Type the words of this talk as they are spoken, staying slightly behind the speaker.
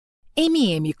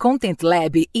Content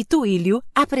Lab e Twilio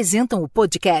apresentam o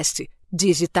podcast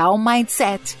Digital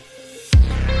Mindset.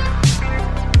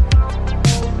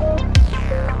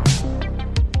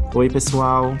 Oi,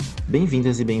 pessoal!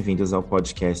 Bem-vindas e bem-vindos ao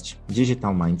podcast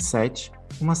Digital Mindset,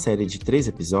 uma série de 3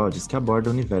 episódios que aborda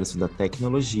o universo da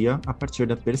tecnologia a partir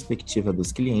da perspectiva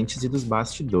dos clientes e dos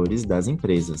bastidores das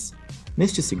empresas.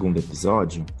 Neste segundo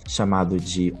episódio, chamado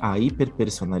de A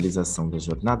Hiperpersonalização da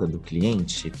Jornada do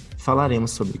Cliente,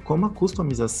 falaremos sobre como a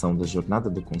customização da jornada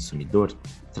do consumidor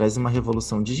traz uma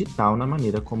revolução digital na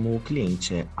maneira como o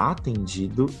cliente é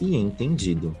atendido e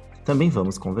entendido. Também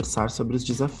vamos conversar sobre os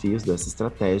desafios dessa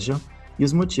estratégia e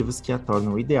os motivos que a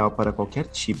tornam ideal para qualquer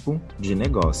tipo de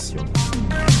negócio.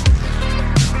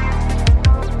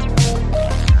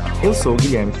 Eu sou o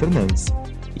Guilherme Fernandes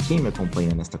e quem me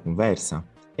acompanha nesta conversa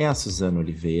é a Suzana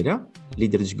Oliveira,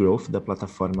 líder de growth da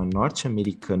plataforma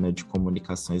norte-americana de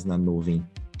comunicações na nuvem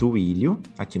Twilio,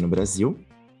 aqui no Brasil,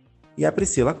 e a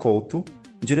Priscila Couto,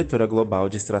 diretora global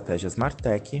de estratégias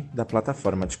Martech da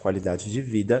plataforma de qualidade de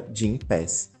vida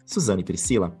Gympass. Suzana e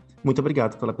Priscila, muito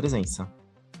obrigado pela presença.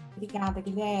 Obrigada,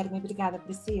 Guilherme. Obrigada,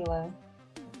 Priscila.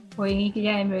 Oi,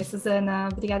 Guilherme. Oi, Suzana.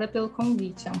 Obrigada pelo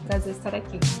convite. É um prazer estar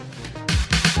aqui.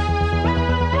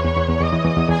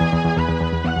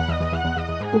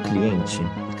 O cliente,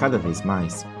 cada vez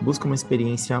mais, busca uma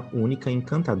experiência única e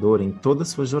encantadora em toda a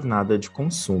sua jornada de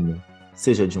consumo,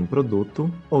 seja de um produto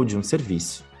ou de um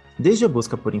serviço. Desde a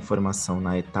busca por informação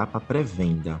na etapa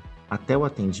pré-venda até o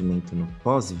atendimento no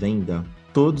pós-venda,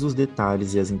 todos os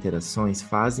detalhes e as interações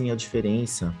fazem a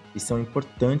diferença e são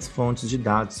importantes fontes de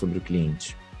dados sobre o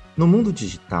cliente. No mundo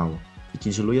digital, e que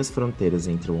dilui as fronteiras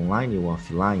entre o online e o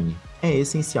offline, é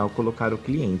essencial colocar o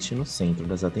cliente no centro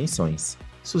das atenções.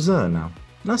 Suzana,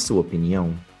 na sua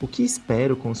opinião, o que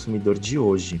espera o consumidor de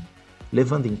hoje,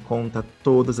 levando em conta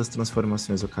todas as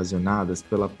transformações ocasionadas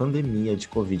pela pandemia de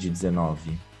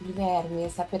Covid-19? Guilherme,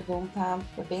 essa pergunta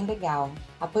é bem legal.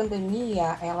 A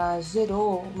pandemia, ela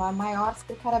gerou uma maior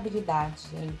separabilidade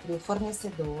entre o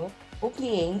fornecedor, o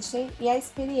cliente e a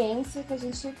experiência que a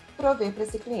gente provê para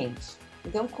esse cliente.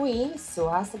 Então, com isso,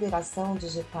 a aceleração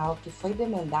digital que foi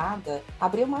demandada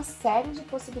abriu uma série de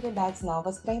possibilidades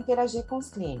novas para interagir com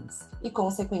os clientes e,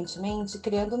 consequentemente,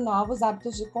 criando novos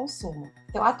hábitos de consumo.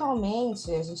 Então, atualmente,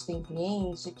 a gente tem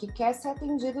cliente que quer ser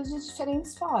atendido de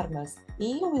diferentes formas.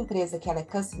 E uma empresa que ela é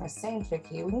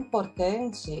customer-centric, o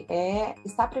importante é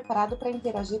estar preparado para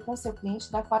interagir com o seu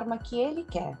cliente da forma que ele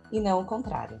quer e não o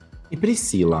contrário. E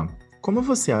Priscila, como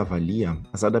você avalia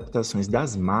as adaptações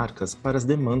das marcas para as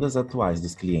demandas atuais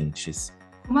dos clientes?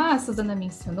 Como a Suzana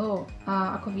mencionou,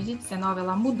 a Covid-19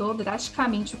 ela mudou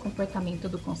drasticamente o comportamento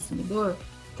do consumidor,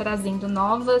 trazendo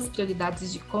novas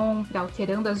prioridades de compra,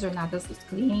 alterando as jornadas dos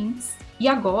clientes. E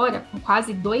agora, com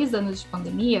quase 2 anos de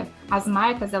pandemia, as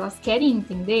marcas elas querem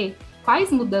entender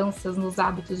quais mudanças nos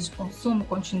hábitos de consumo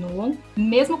continuam,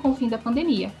 mesmo com o fim da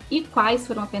pandemia, e quais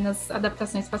foram apenas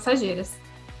adaptações passageiras.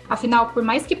 Afinal, por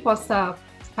mais que possa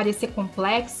parecer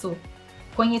complexo,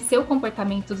 conhecer o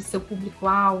comportamento do seu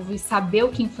público-alvo e saber o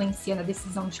que influencia na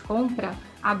decisão de compra,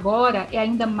 agora é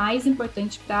ainda mais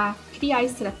importante para criar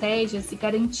estratégias e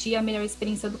garantir a melhor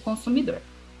experiência do consumidor.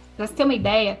 Para você ter uma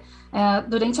ideia,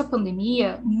 durante a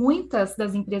pandemia, muitas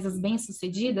das empresas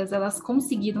bem-sucedidas, elas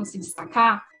conseguiram se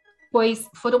destacar, pois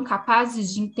foram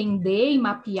capazes de entender e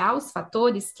mapear os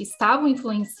fatores que estavam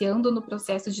influenciando no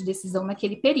processo de decisão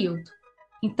naquele período.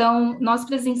 Então, nós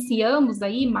presenciamos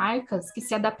aí marcas que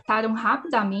se adaptaram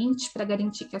rapidamente para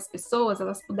garantir que as pessoas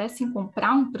elas pudessem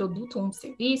comprar um produto ou um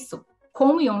serviço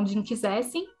como e onde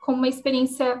quisessem, com uma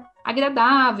experiência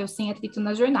agradável, sem atrito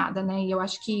na jornada, né? E eu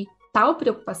acho que tal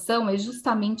preocupação é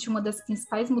justamente uma das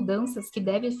principais mudanças que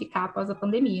deve ficar após a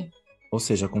pandemia. Ou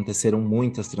seja, aconteceram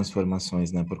muitas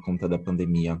transformações, né, por conta da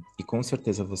pandemia. E com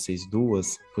certeza vocês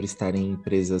duas, por estarem em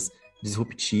empresas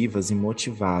disruptivas e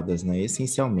motivadas, né,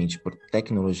 essencialmente por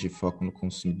tecnologia e foco no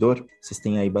consumidor, vocês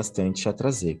têm aí bastante a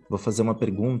trazer. Vou fazer uma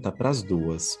pergunta para as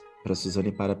duas, para a Suzana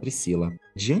e para a Priscila.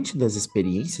 Diante das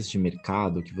experiências de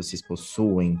mercado que vocês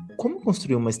possuem, como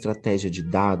construir uma estratégia de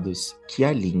dados que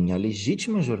alinhe a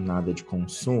legítima jornada de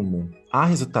consumo a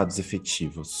resultados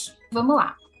efetivos? Vamos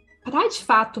lá. Para, de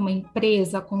fato, uma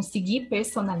empresa conseguir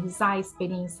personalizar a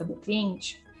experiência do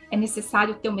cliente, é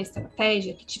necessário ter uma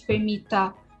estratégia que te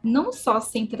permita não só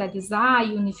centralizar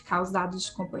e unificar os dados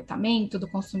de comportamento do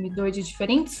consumidor de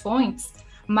diferentes fontes,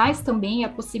 mas também a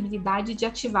possibilidade de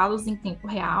ativá-los em tempo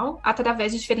real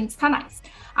através de diferentes canais.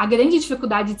 A grande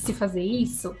dificuldade de se fazer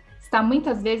isso está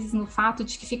muitas vezes no fato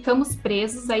de que ficamos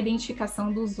presos à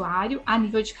identificação do usuário a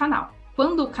nível de canal,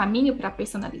 quando o caminho para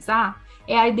personalizar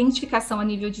é a identificação a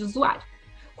nível de usuário.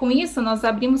 Com isso, nós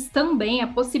abrimos também a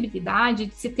possibilidade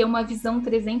de se ter uma visão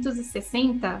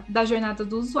 360 da jornada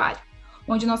do usuário,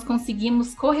 onde nós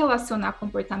conseguimos correlacionar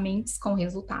comportamentos com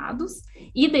resultados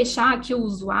e deixar que o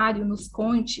usuário nos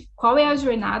conte qual é a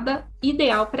jornada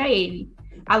ideal para ele,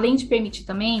 além de permitir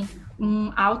também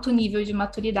um alto nível de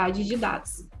maturidade de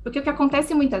dados. Porque o que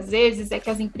acontece muitas vezes é que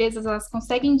as empresas elas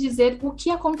conseguem dizer o que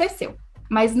aconteceu,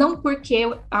 mas não por que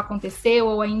aconteceu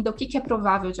ou ainda o que é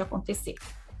provável de acontecer.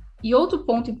 E outro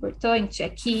ponto importante é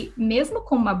que, mesmo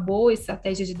com uma boa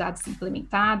estratégia de dados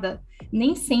implementada,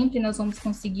 nem sempre nós vamos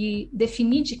conseguir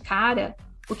definir de cara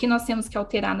o que nós temos que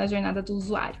alterar na jornada do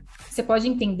usuário. Você pode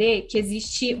entender que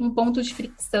existe um ponto de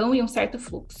fricção e um certo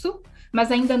fluxo,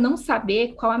 mas ainda não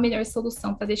saber qual a melhor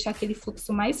solução para deixar aquele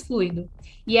fluxo mais fluido.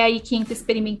 E é aí que entra a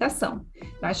experimentação.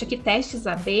 Eu acho que testes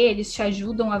AB, eles te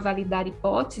ajudam a validar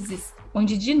hipóteses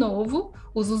onde, de novo,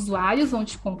 os usuários vão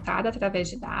te contar, através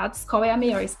de dados, qual é a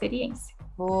melhor experiência.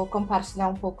 Vou compartilhar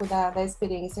um pouco da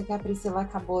experiência que a Priscila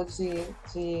acabou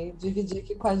de dividir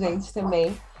aqui com a gente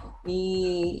também.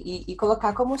 E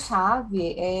colocar como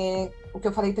chave o que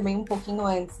eu falei também um pouquinho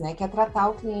antes, né? Que é tratar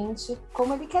o cliente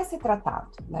como ele quer ser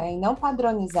tratado, né? E não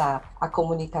padronizar a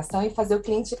comunicação e fazer o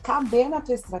cliente caber na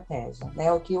tua estratégia, né?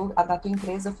 O que a tua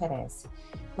empresa oferece.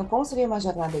 Então, construir uma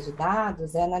jornada de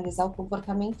dados é analisar o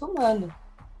comportamento humano.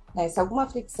 Né? Se alguma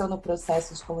fricção no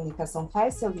processo de comunicação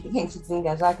faz seu cliente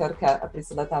desengajar, que era o que a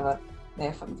Priscila estava,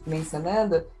 né,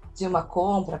 mencionando, de uma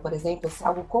compra, por exemplo, se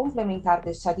algo complementar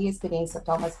deixaria a experiência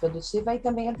atual mais produtiva e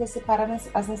também antecipar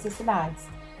as necessidades.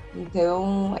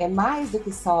 Então, é mais do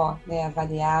que só, né,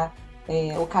 avaliar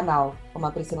o canal, como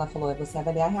a Priscila falou, é você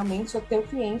avaliar realmente o teu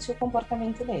cliente e o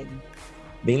comportamento dele.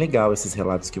 Bem legal esses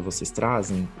relatos que vocês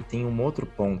trazem, e tem um outro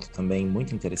ponto também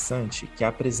muito interessante, que é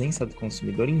a presença do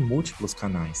consumidor em múltiplos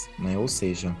canais, né? Ou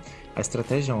seja, a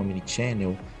estratégia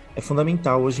omnichannel é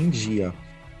fundamental hoje em dia,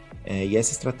 e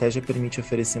essa estratégia permite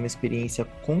oferecer uma experiência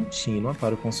contínua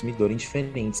para o consumidor em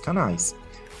diferentes canais.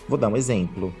 Vou dar um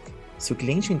exemplo. Se o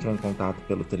cliente entrou em contato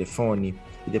pelo telefone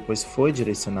e depois foi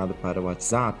direcionado para o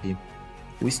WhatsApp,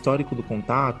 o histórico do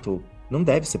contato não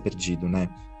deve ser perdido, né?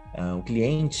 O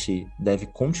cliente deve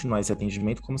continuar esse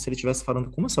atendimento como se ele estivesse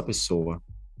falando com uma só pessoa.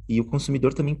 E o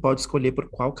consumidor também pode escolher por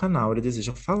qual canal ele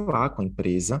deseja falar com a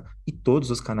empresa, e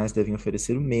todos os canais devem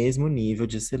oferecer o mesmo nível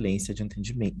de excelência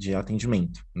de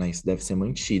atendimento, né? Isso deve ser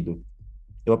mantido.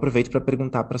 Eu aproveito para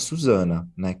perguntar para a Suzana,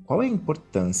 né? Qual é a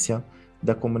importância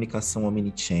da comunicação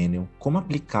omnichannel, como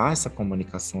aplicar essa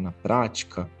comunicação na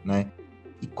prática, né?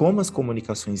 E como as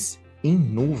comunicações em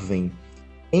nuvem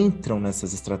entram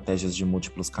nessas estratégias de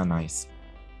múltiplos canais.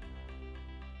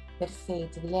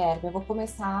 Perfeito, Guilherme. Eu vou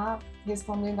começar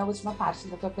respondendo a última parte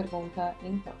da tua pergunta,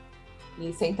 então.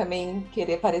 E sem também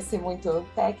querer parecer muito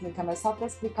técnica, mas só para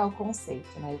explicar o conceito,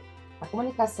 né? A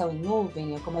comunicação em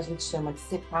nuvem, como a gente chama de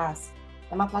CPaaS,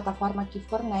 é uma plataforma que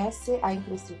fornece a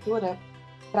infraestrutura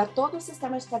para todo o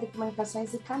sistema de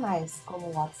telecomunicações e canais,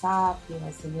 como WhatsApp,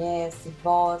 SMS,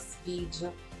 voz,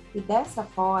 vídeo, e dessa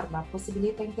forma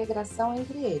possibilita a integração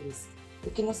entre eles,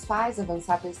 o que nos faz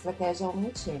avançar para a estratégia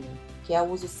omnichannel, que é o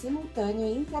uso simultâneo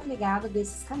e interligado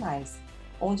desses canais,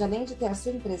 onde além de ter a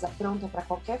sua empresa pronta para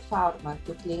qualquer forma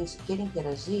que o cliente queira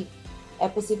interagir, é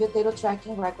possível ter o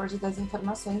tracking record das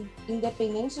informações,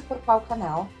 independente por qual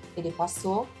canal ele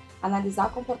passou, analisar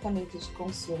o comportamento de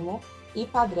consumo e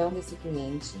padrão desse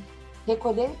cliente,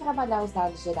 recolher e trabalhar os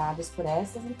dados gerados por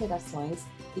essas interações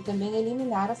e também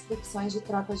eliminar as fricções de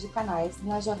trocas de canais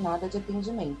na jornada de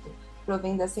atendimento,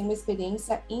 provendo assim uma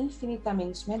experiência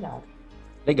infinitamente melhor.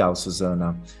 Legal,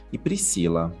 Suzana. E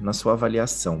Priscila, na sua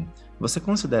avaliação, você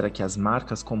considera que as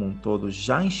marcas como um todo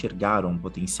já enxergaram o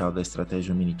potencial da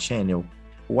estratégia omnichannel?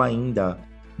 Ou ainda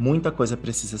muita coisa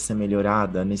precisa ser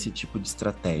melhorada nesse tipo de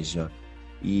estratégia?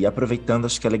 E aproveitando,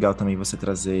 acho que é legal também você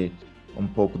trazer um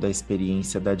pouco da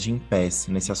experiência da Gympass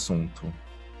nesse assunto.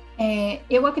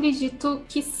 Eu acredito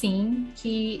que sim,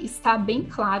 que está bem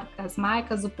claro para as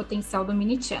marcas o potencial do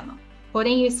omnichannel.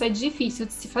 Porém, isso é difícil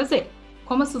de se fazer.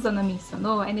 Como a Suzana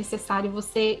mencionou, é necessário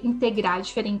você integrar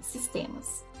diferentes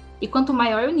sistemas. E quanto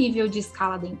maior o nível de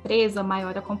escala da empresa,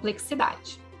 maior a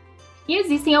complexidade. E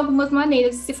existem algumas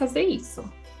maneiras de se fazer isso.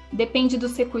 Depende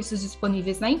dos recursos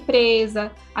disponíveis na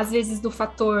empresa, às vezes do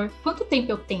fator quanto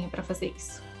tempo eu tenho para fazer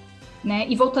isso. Né?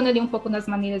 E voltando ali um pouco nas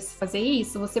maneiras de fazer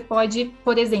isso, você pode,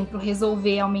 por exemplo,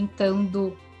 resolver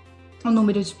aumentando o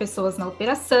número de pessoas na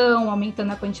operação,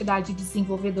 aumentando a quantidade de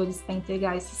desenvolvedores para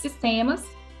integrar esses sistemas,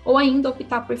 ou ainda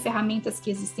optar por ferramentas que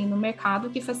existem no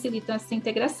mercado que facilitam essa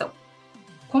integração.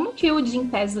 Como que o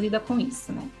Gympass lida com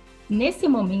isso, né? Nesse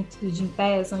momento do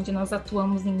Gympass, onde nós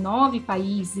atuamos em 9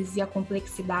 países e a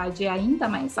complexidade é ainda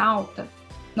mais alta,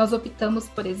 nós optamos,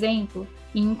 por exemplo,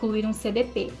 em incluir um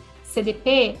CDP.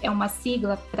 CDP é uma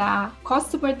sigla para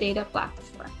Customer Data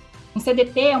Platform. Um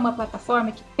CDP é uma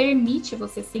plataforma que permite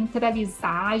você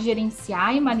centralizar,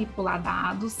 gerenciar e manipular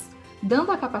dados,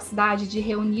 dando a capacidade de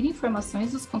reunir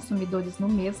informações dos consumidores no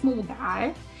mesmo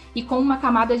lugar e com uma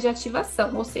camada de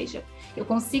ativação, ou seja, eu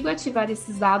consigo ativar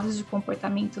esses dados de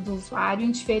comportamento do usuário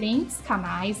em diferentes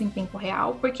canais em tempo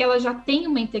real, porque ela já tem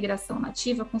uma integração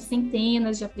nativa com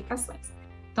centenas de aplicações.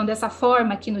 Então, dessa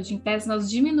forma, aqui no Gympass, nós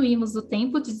diminuímos o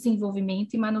tempo de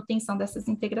desenvolvimento e manutenção dessas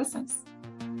integrações.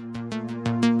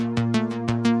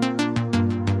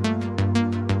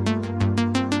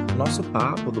 Nosso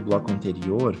papo do bloco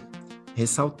anterior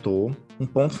ressaltou um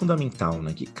ponto fundamental,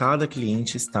 né? Que cada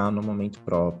cliente está no momento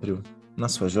próprio, na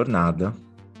sua jornada,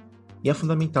 e é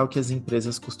fundamental que as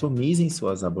empresas customizem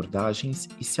suas abordagens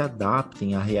e se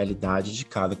adaptem à realidade de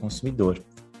cada consumidor.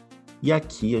 E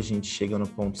aqui a gente chega no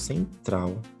ponto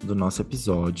central do nosso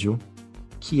episódio,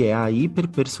 que é a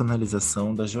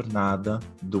hiperpersonalização da jornada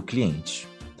do cliente.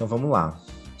 Então vamos lá.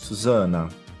 Suzana,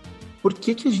 por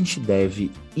que a gente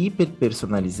deve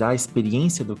hiperpersonalizar a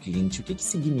experiência do cliente? O que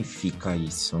significa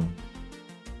isso?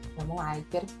 Vamos lá,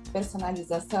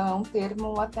 hiperpersonalização é um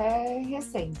termo até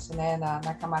recente, né,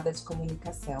 na camada de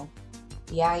comunicação.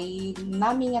 E aí,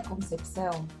 na minha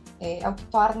concepção, é o que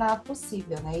torna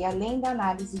possível, né, e além da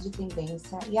análise de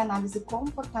tendência e análise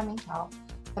comportamental,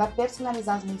 para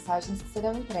personalizar as mensagens que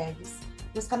serão entregues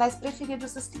nos canais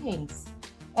preferidos dos clientes.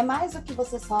 É mais do que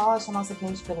você só chamar o seu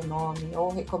cliente pelo nome ou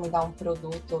recomendar um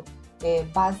produto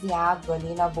baseado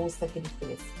ali na busca que ele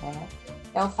fez, né?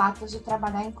 É o fato de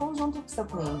trabalhar em conjunto com o seu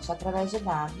cliente, através de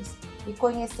dados, e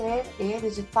conhecer ele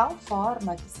de tal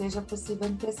forma que seja possível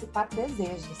antecipar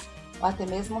desejos, ou até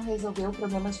mesmo resolver o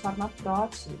problema de forma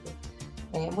proativa.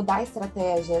 Mudar a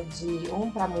estratégia de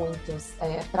para muitos,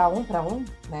 para um,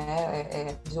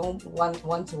 né? De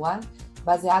one-to-one,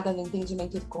 baseada no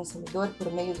entendimento do consumidor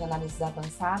por meio de análises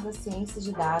avançadas, ciência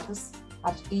de dados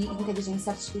e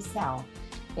inteligência artificial.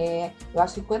 Eu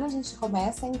acho que quando a gente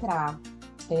começa a entrar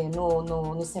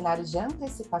no cenário de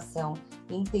antecipação,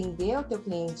 entender o teu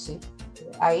cliente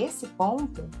a esse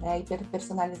ponto, né, a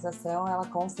hiperpersonalização, ela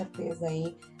com certeza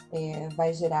aí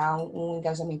vai gerar um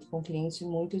engajamento com o cliente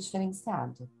muito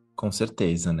diferenciado. Com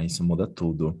certeza, né? Isso muda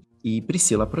tudo. E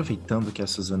Priscila, aproveitando que a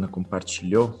Suzana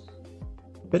compartilhou,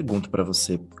 pergunto para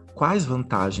você, quais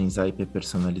vantagens a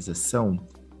hiperpersonalização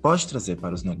pode trazer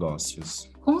para os negócios?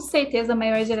 Com certeza,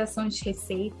 maior geração de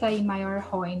receita e maior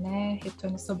ROI, né?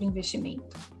 Retorno sobre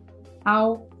investimento.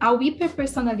 Ao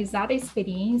hiperpersonalizar a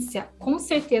experiência, com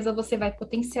certeza você vai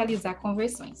potencializar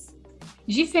conversões.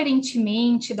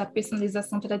 Diferentemente da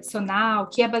personalização tradicional,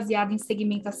 que é baseada em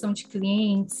segmentação de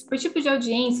clientes, por tipo de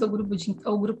audiência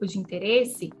ou grupo de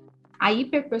interesse, a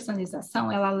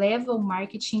hiperpersonalização ela leva o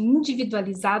marketing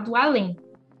individualizado além,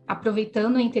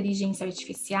 aproveitando a inteligência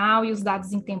artificial e os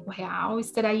dados em tempo real,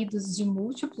 extraídos de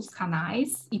múltiplos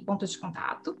canais e pontos de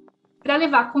contato, para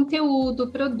levar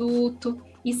conteúdo, produto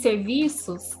e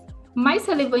serviços mais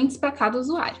relevantes para cada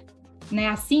usuário. Né?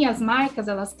 Assim, as marcas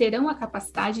elas terão a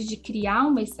capacidade de criar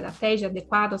uma estratégia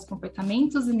adequada aos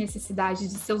comportamentos e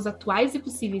necessidades de seus atuais e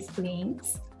possíveis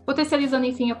clientes, potencializando,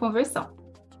 enfim, a conversão.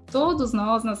 Todos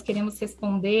nós queremos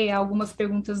responder a algumas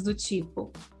perguntas do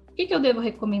tipo: o que eu devo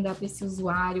recomendar para esse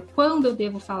usuário? Quando eu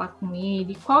devo falar com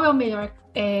ele? Qual é o melhor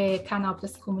canal para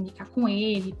se comunicar com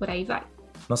ele? Por aí vai.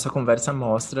 Nossa conversa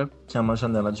mostra que é uma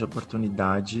janela de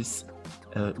oportunidades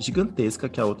gigantesca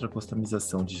que a outra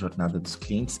customização de jornada dos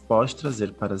clientes pode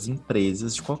trazer para as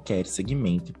empresas de qualquer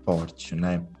segmento e porte,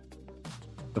 né?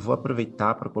 Eu vou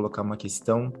aproveitar para colocar uma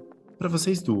questão para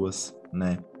vocês duas,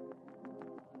 né?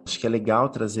 Acho que é legal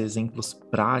trazer exemplos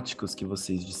práticos que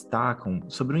vocês destacam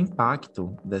sobre o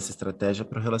impacto dessa estratégia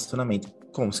para o relacionamento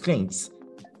com os clientes.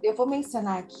 Eu vou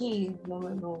mencionar aqui,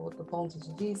 do ponto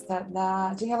de vista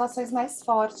de relações mais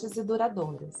fortes e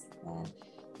duradouras, né?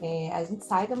 A gente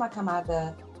sai de uma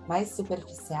camada mais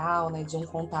superficial, né, de um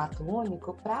contato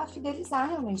único, para fidelizar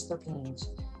realmente o teu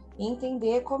cliente e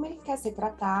entender como ele quer ser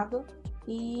tratado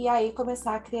e aí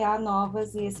começar a criar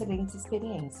novas e excelentes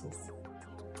experiências.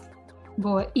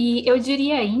 Boa, e eu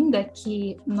diria ainda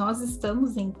que nós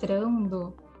estamos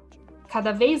entrando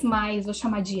cada vez mais, vou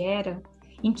chamar de era,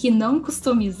 em que não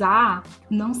customizar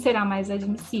não será mais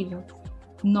admissível.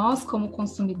 Nós, como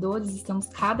consumidores, estamos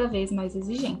cada vez mais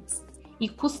exigentes. E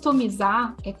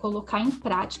customizar é colocar em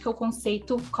prática o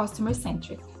conceito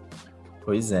customer-centric.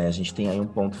 Pois é, a gente tem aí um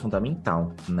ponto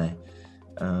fundamental, né?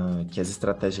 Que as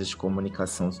estratégias de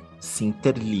comunicação se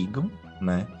interligam,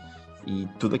 né? E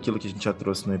tudo aquilo que a gente já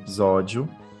trouxe no episódio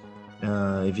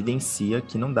evidencia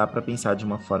que não dá para pensar de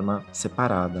uma forma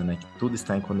separada, né? Que tudo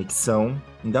está em conexão,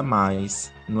 ainda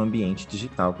mais no ambiente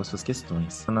digital com as suas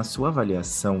questões. Na sua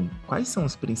avaliação, quais são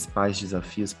os principais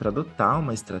desafios para adotar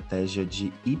uma estratégia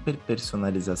de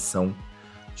hiperpersonalização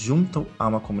junto a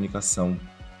uma comunicação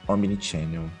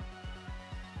omnichannel?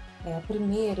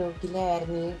 Primeiro,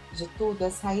 Guilherme, de tudo, é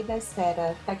sair da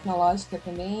esfera tecnológica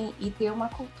também e ter uma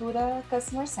cultura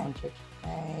customer-centric.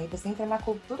 E você entra na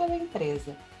cultura da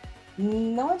empresa.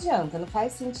 Não adianta, não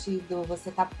faz sentido você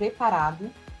estar preparado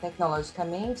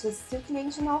tecnologicamente se o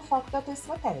cliente não é o foco da tua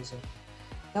estratégia.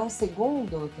 Então,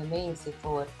 segundo, também, se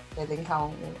for elencar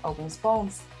alguns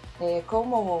pontos,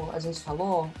 como a gente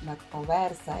falou na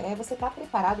conversa, você estar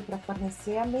preparado para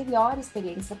fornecer a melhor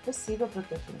experiência possível para o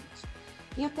teu cliente.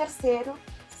 E o terceiro,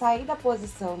 sair da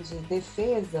posição de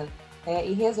defesa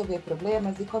e resolver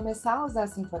problemas e começar a usar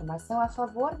essa informação a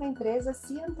favor da empresa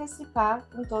se antecipar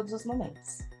em todos os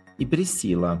momentos. E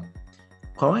Priscila,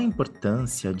 qual a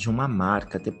importância de uma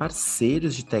marca ter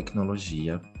parceiros de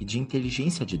tecnologia e de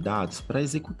inteligência de dados para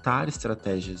executar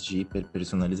estratégias de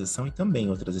hiperpersonalização e também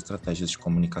outras estratégias de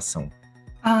comunicação?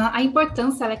 A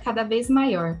importância ela é cada vez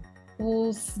maior.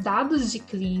 Os dados de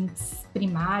clientes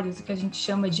primários, o que a gente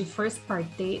chama de first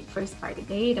party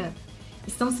data,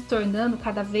 estão se tornando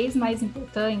cada vez mais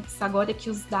importantes agora que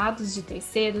os dados de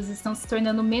terceiros estão se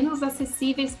tornando menos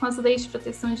acessíveis com as leis de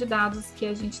proteção de dados que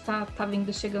a gente está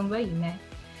vendo chegando aí, né?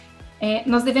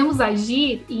 Nós devemos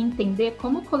agir e entender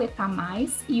como coletar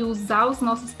mais e usar os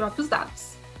nossos próprios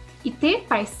dados. E ter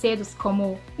parceiros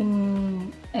como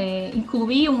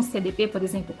incluir um CDP, por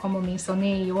exemplo, como eu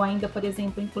mencionei, ou ainda, por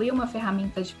exemplo, incluir uma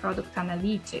ferramenta de Product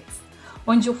Analytics,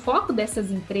 onde o foco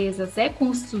dessas empresas é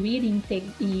construir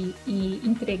e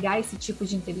entregar esse tipo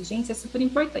de inteligência, é super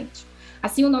importante.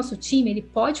 Assim, o nosso time ele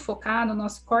pode focar no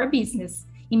nosso core business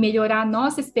e melhorar a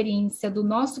nossa experiência do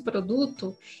nosso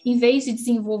produto, em vez de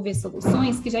desenvolver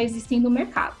soluções que já existem no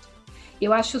mercado.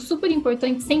 Eu acho super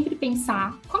importante sempre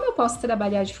pensar como eu posso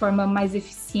trabalhar de forma mais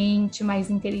eficiente, mais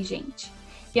inteligente.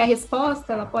 E a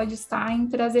resposta ela pode estar em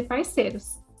trazer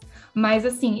parceiros. Mas,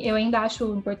 assim, eu ainda acho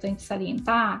importante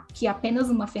salientar que apenas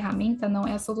uma ferramenta não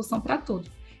é a solução para tudo.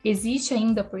 Existe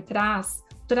ainda por trás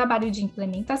trabalho de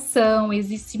implementação,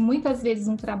 existe muitas vezes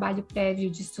um trabalho prévio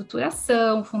de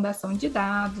estruturação, fundação de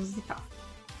dados e tal.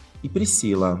 E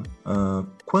Priscila,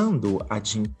 quando a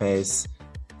Gympass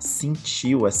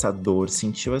sentiu essa dor,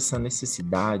 sentiu essa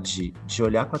necessidade de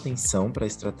olhar com atenção para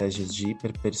estratégias de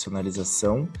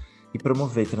hiperpersonalização e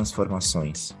promover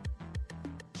transformações?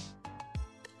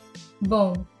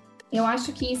 Bom, eu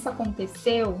acho que isso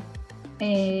aconteceu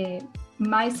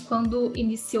mais quando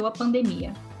iniciou a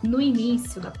pandemia. No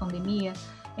início da pandemia,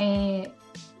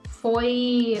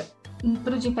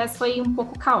 para o Gympass foi um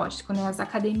pouco caótico, né? As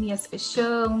academias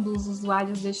fechando, os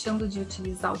usuários deixando de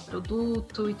utilizar o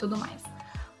produto e tudo mais.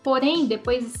 Porém,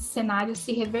 depois esse cenário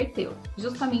se reverteu,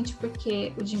 justamente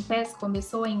porque o Gympass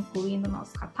começou a incluir no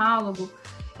nosso catálogo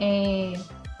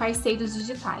parceiros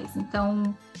digitais.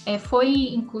 Então,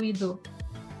 foi incluído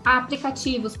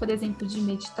aplicativos, por exemplo, de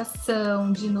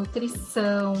meditação, de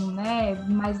nutrição, né,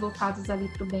 mais voltados ali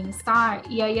para o bem-estar,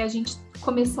 e aí a gente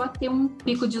começou a ter um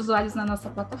pico de usuários na nossa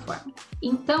plataforma.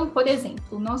 Então, por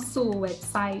exemplo, o nosso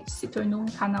website se tornou um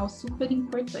canal super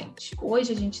importante.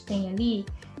 Hoje a gente tem ali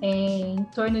em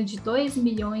torno de 2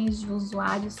 milhões de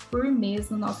usuários por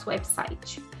mês no nosso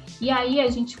website. E aí a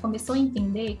gente começou a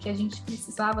entender que a gente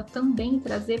precisava também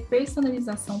trazer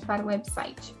personalização para o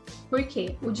website. Por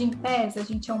quê? O Gympass, a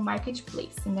gente é um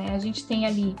marketplace, né? A gente tem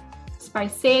ali os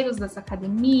parceiros das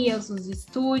academias, os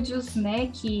estúdios, né,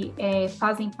 que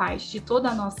fazem parte de toda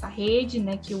a nossa rede,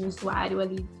 né, que o usuário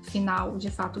ali final de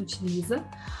fato utiliza.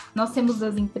 Nós temos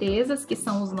as empresas, que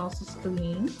são os nossos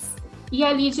clientes, e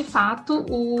ali de fato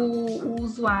o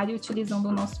usuário utilizando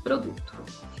o nosso produto.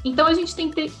 Então a gente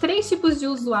tem 3 tipos de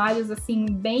usuários assim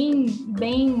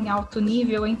bem alto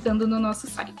nível entrando no nosso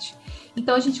site.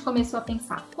 Então a gente começou a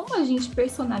pensar como a gente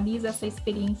personaliza essa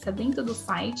experiência dentro do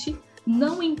site,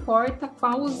 não importa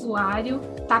qual usuário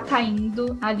está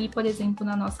caindo ali, por exemplo,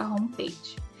 na nossa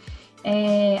homepage.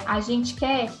 A gente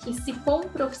quer que, se for um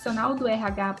profissional do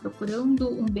RH procurando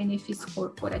um benefício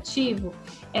corporativo,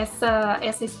 essa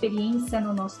experiência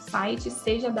no nosso site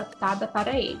seja adaptada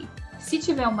para ele. Se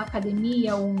tiver uma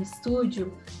academia ou um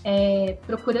estúdio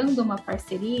procurando uma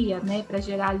parceria, né, para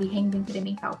gerar ali renda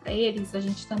incremental para eles, a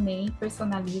gente também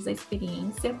personaliza a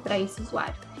experiência para esse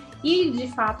usuário. E, de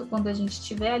fato, quando a gente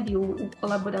tiver ali o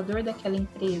colaborador daquela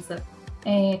empresa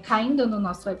caindo no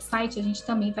nosso website, a gente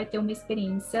também vai ter uma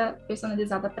experiência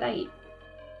personalizada para ele.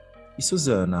 E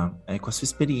Suzana, com a sua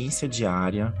experiência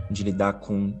diária de lidar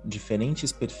com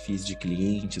diferentes perfis de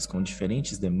clientes, com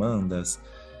diferentes demandas,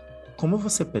 como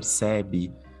você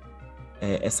percebe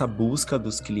essa busca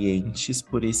dos clientes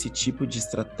por esse tipo de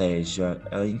estratégia?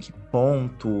 Em que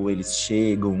ponto eles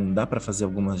chegam? Dá para fazer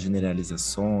algumas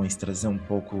generalizações, trazer um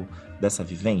pouco dessa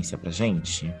vivência para a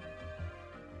gente?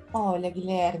 Olha,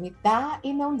 Guilherme, dá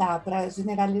e não dá para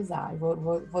generalizar.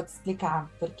 Vou te explicar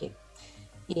por quê.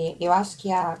 E eu acho que,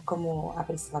 como a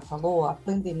Priscila falou, a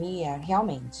pandemia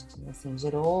realmente assim,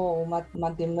 gerou uma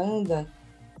demanda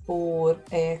por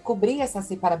cobrir essa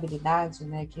separabilidade,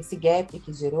 né, que esse gap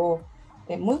que gerou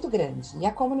é muito grande. E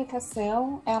a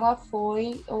comunicação, ela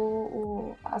foi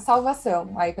a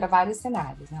salvação aí para vários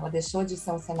cenários, né? Ela deixou de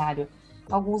ser um cenário,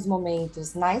 em alguns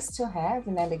momentos, nice to have,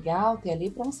 né, legal ter ali,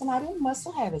 para um cenário must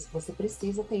to have. Você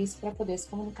precisa ter isso para poder se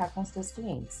comunicar com os seus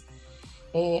clientes.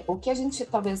 O que a gente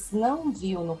talvez não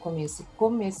viu no começo e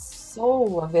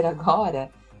começou a ver agora,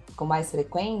 com mais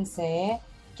frequência, é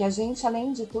que a gente,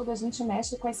 além de tudo, a gente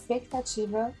mexe com a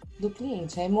expectativa do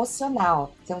cliente, é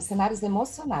emocional, são cenários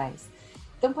emocionais.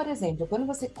 Então, por exemplo, quando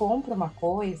você compra uma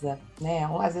coisa, né,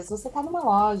 às vezes você está numa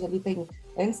loja, ali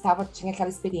antes tinha aquela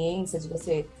experiência de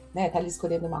você, né, tá ali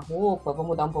escolhendo uma roupa, vou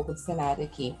mudar um pouco de cenário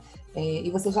aqui, e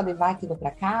você já levar aquilo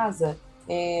para casa.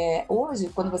 Hoje,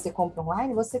 quando você compra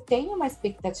online, você tem uma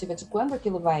expectativa de quando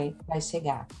aquilo vai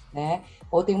chegar, né?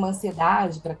 Ou tem uma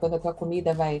ansiedade para quando a tua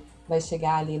comida vai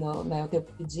chegar ali no teu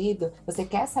pedido. Você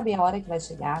quer saber a hora que vai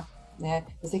chegar, né?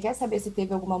 Você quer saber se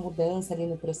teve alguma mudança ali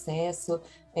no processo.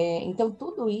 Então,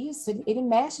 tudo isso, ele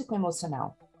mexe com o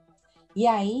emocional. E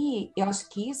aí, eu acho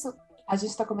que isso a gente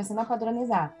está começando a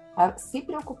padronizar, a se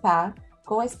preocupar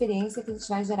com a experiência que a gente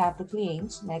vai gerar para o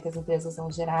cliente, né, que as empresas vão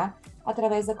gerar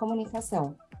através da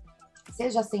comunicação.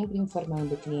 Seja sempre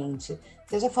informando o cliente,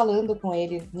 seja falando com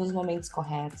ele nos momentos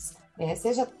corretos,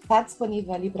 seja tá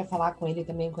disponível ali para falar com ele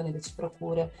também quando ele te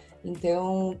procura.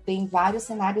 Então, tem vários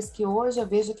cenários que hoje eu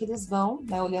vejo que eles vão,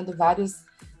 né, olhando vários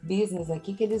business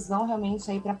aqui, que eles vão realmente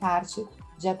aí para a parte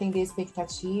de atender a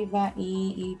expectativa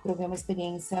e prover uma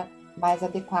experiência mais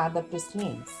adequada para os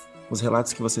clientes. Os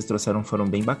relatos que vocês trouxeram foram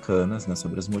bem bacanas, né,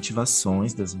 sobre as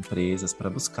motivações das empresas para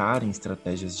buscarem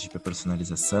estratégias de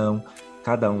personalização,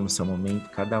 cada um no seu momento,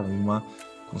 cada uma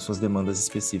com suas demandas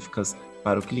específicas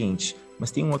para o cliente.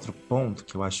 Mas tem um outro ponto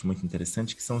que eu acho muito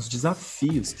interessante, que são os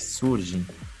desafios que surgem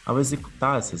ao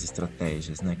executar essas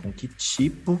estratégias, né? Com que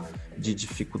tipo de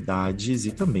dificuldades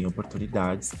e também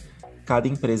oportunidades cada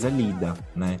empresa lida,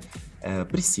 né?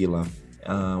 Priscila,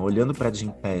 olhando para a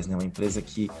Gympass, né, uma empresa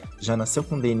que já nasceu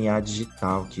com DNA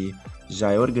digital, que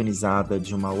já é organizada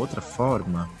de uma outra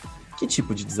forma, que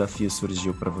tipo de desafio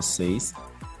surgiu para vocês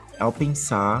ao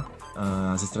pensar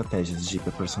as estratégias de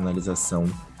hiperpersonalização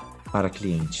para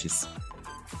clientes?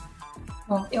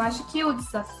 Bom, eu acho que o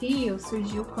desafio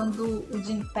surgiu quando o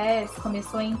Gympass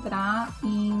começou a entrar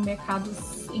em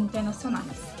mercados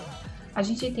internacionais. A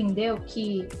gente entendeu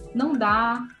que não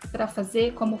dá para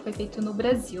fazer como foi feito no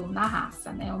Brasil, na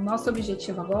raça, né? O nosso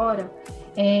objetivo agora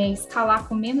é escalar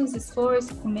com menos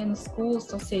esforço, com menos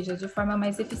custo, ou seja, de forma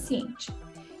mais eficiente.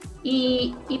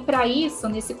 E para isso,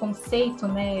 nesse conceito,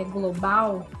 né,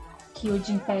 global que o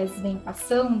Gympass vem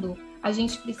passando, a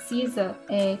gente precisa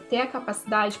ter a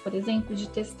capacidade, por exemplo, de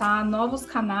testar novos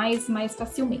canais mais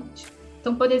facilmente.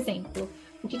 Então, por exemplo,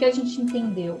 o que a gente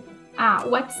entendeu? O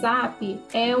WhatsApp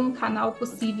é um canal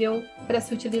possível para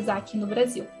se utilizar aqui no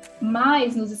Brasil,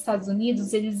 mas nos Estados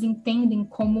Unidos eles entendem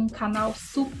como um canal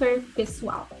super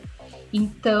pessoal.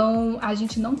 Então, a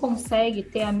gente não consegue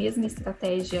ter a mesma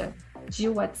estratégia de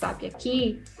WhatsApp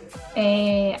aqui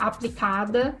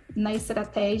aplicada na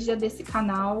estratégia desse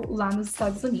canal lá nos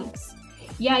Estados Unidos.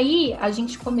 E aí, a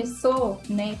gente começou,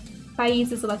 né,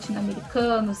 países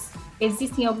latino-americanos,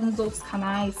 existem alguns outros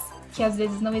canais que às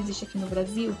vezes não existe aqui no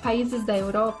Brasil, países da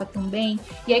Europa também,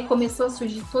 e aí começou a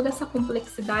surgir toda essa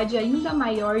complexidade ainda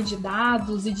maior de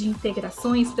dados e de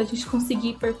integrações para a gente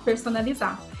conseguir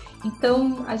personalizar.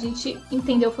 Então, a gente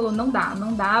entendeu, falou, não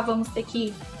dá, vamos ter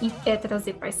que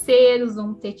trazer parceiros,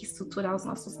 vamos ter que estruturar os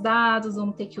nossos dados,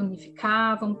 vamos ter que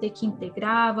unificar, vamos ter que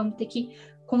integrar, vamos ter que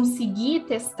conseguir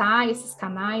testar esses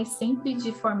canais sempre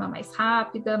de forma mais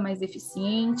rápida, mais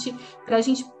eficiente, para a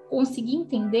gente conseguir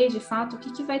entender, de fato, o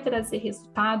que vai trazer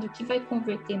resultado, o que vai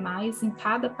converter mais em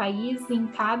cada país e em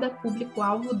cada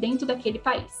público-alvo dentro daquele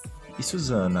país. E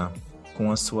Suzana,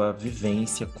 com a sua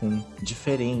vivência com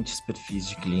diferentes perfis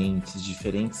de clientes,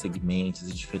 diferentes segmentos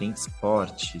e diferentes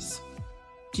portes,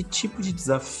 que tipo de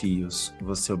desafios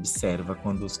você observa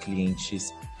quando os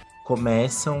clientes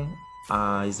começam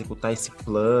a executar esse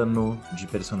plano de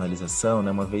personalização,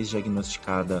 né? Uma vez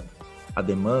diagnosticada a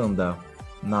demanda,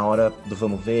 na hora do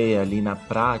vamos ver, ali na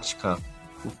prática,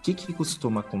 o que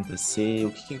costuma acontecer,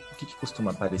 o que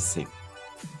costuma aparecer?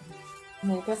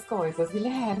 Muitas coisas,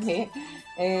 Guilherme.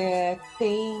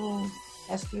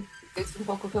 Acho que isso um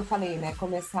pouco que eu falei, né?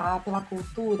 Começar pela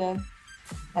cultura.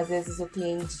 Às vezes o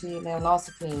cliente, né, o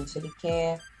nosso cliente, ele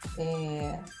quer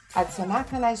adicionar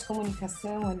canais de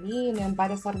comunicação ali, né,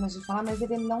 várias formas de falar, mas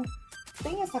ele não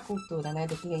tem essa cultura, né,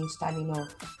 do cliente estar ali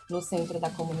no centro da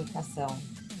comunicação.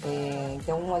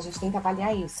 Então, a gente tenta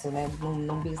avaliar isso, né,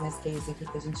 num business case aqui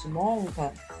que a gente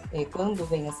monta, quando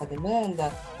vem essa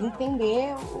demanda,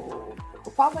 entender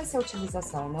qual vai ser a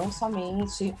utilização, não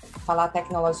somente falar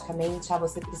tecnologicamente,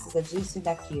 você precisa disso e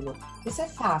daquilo. Isso é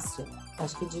fácil.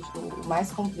 Acho que o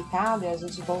mais complicado é a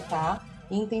gente voltar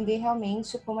e entender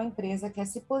realmente como a empresa quer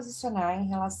se posicionar em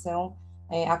relação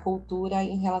à cultura e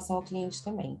em relação ao cliente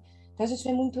também. Então, a gente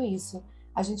vê muito isso.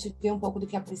 A gente vê um pouco do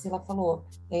que a Priscila falou,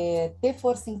 ter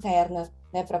força interna,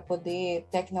 né, para poder,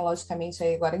 tecnologicamente,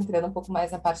 aí agora entrando um pouco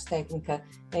mais na parte técnica,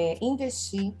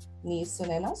 investir nisso,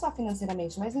 né, não só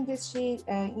financeiramente, mas investir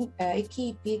em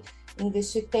equipe,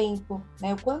 investir tempo,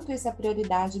 né, o quanto isso é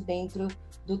prioridade dentro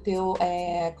do teu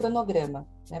cronograma,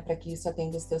 né, para que isso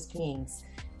atenda os teus clientes.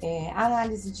 A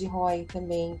análise de ROI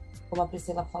também, como a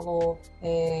Priscila falou,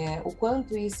 o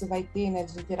quanto isso vai ter, né,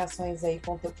 de interações aí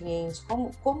com o teu cliente,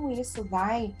 como isso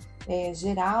vai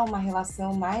gerar uma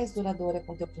relação mais duradoura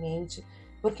com o teu cliente,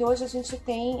 porque hoje a gente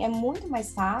é muito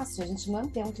mais fácil a gente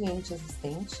manter um cliente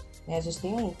existente, né? A gente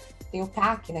tem o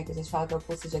CAC, né, que a gente fala que é o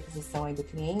custo de aquisição aí do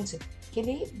cliente, que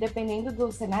ele, dependendo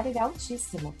do cenário, ele é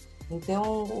altíssimo.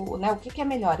 Então, o que é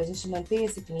melhor? A gente manter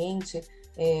esse cliente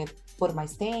por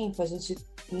mais tempo, a gente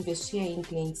investir em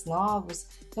clientes novos.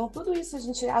 Então, tudo isso a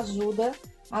gente ajuda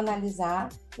a analisar.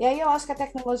 E aí eu acho que a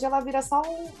tecnologia ela vira só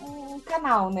um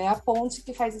canal, né? A ponte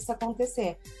que faz isso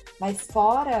acontecer. Mas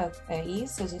fora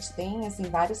isso, a gente tem assim,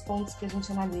 vários pontos que a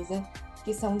gente analisa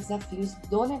que são desafios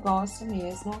do negócio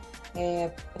mesmo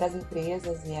para as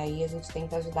empresas. E aí a gente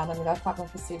tenta ajudar da melhor forma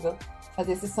possível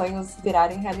fazer esses sonhos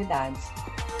virarem realidade.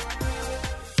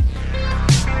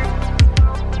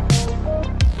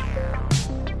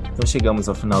 Então chegamos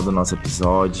ao final do nosso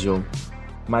episódio.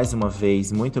 Mais uma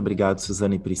vez, muito obrigado,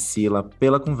 Suzana e Priscila,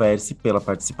 pela conversa e pela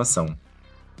participação.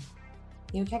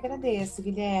 Eu que agradeço,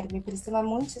 Guilherme. Priscila,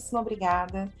 muitíssimo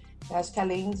obrigada. Eu acho que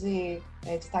além de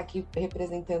estar aqui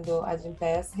representando a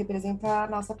Gympass, representa a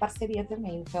nossa parceria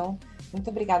também. Então, muito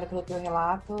obrigada pelo teu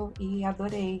relato e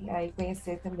adorei aí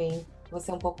conhecer também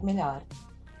você um pouco melhor.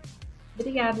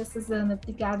 Obrigada, Suzana.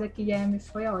 Obrigada, Guilherme.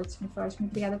 Foi ótimo.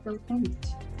 Obrigada pelo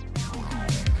convite.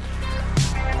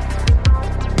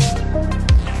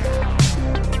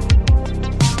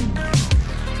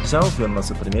 Já ouviu o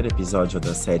nosso primeiro episódio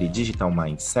da série Digital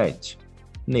Mindset?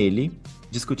 Nele,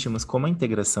 discutimos como a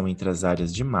integração entre as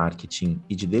áreas de marketing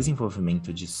e de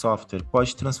desenvolvimento de software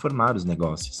pode transformar os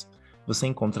negócios. Você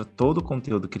encontra todo o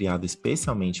conteúdo criado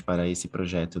especialmente para esse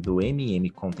projeto do MM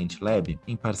Content Lab,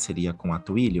 em parceria com a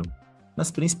Twilio, nas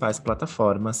principais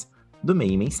plataformas do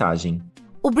MEI Mensagem.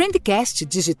 O Brandcast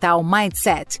Digital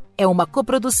Mindset é uma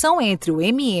coprodução entre o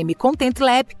MM Content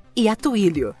Lab e a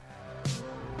Twilio.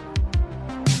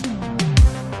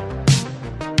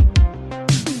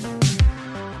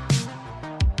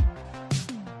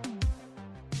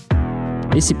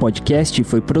 Esse podcast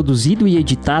foi produzido e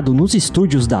editado nos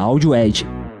estúdios da Audio Edge,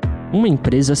 uma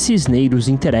empresa Cisneiros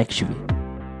Interactive.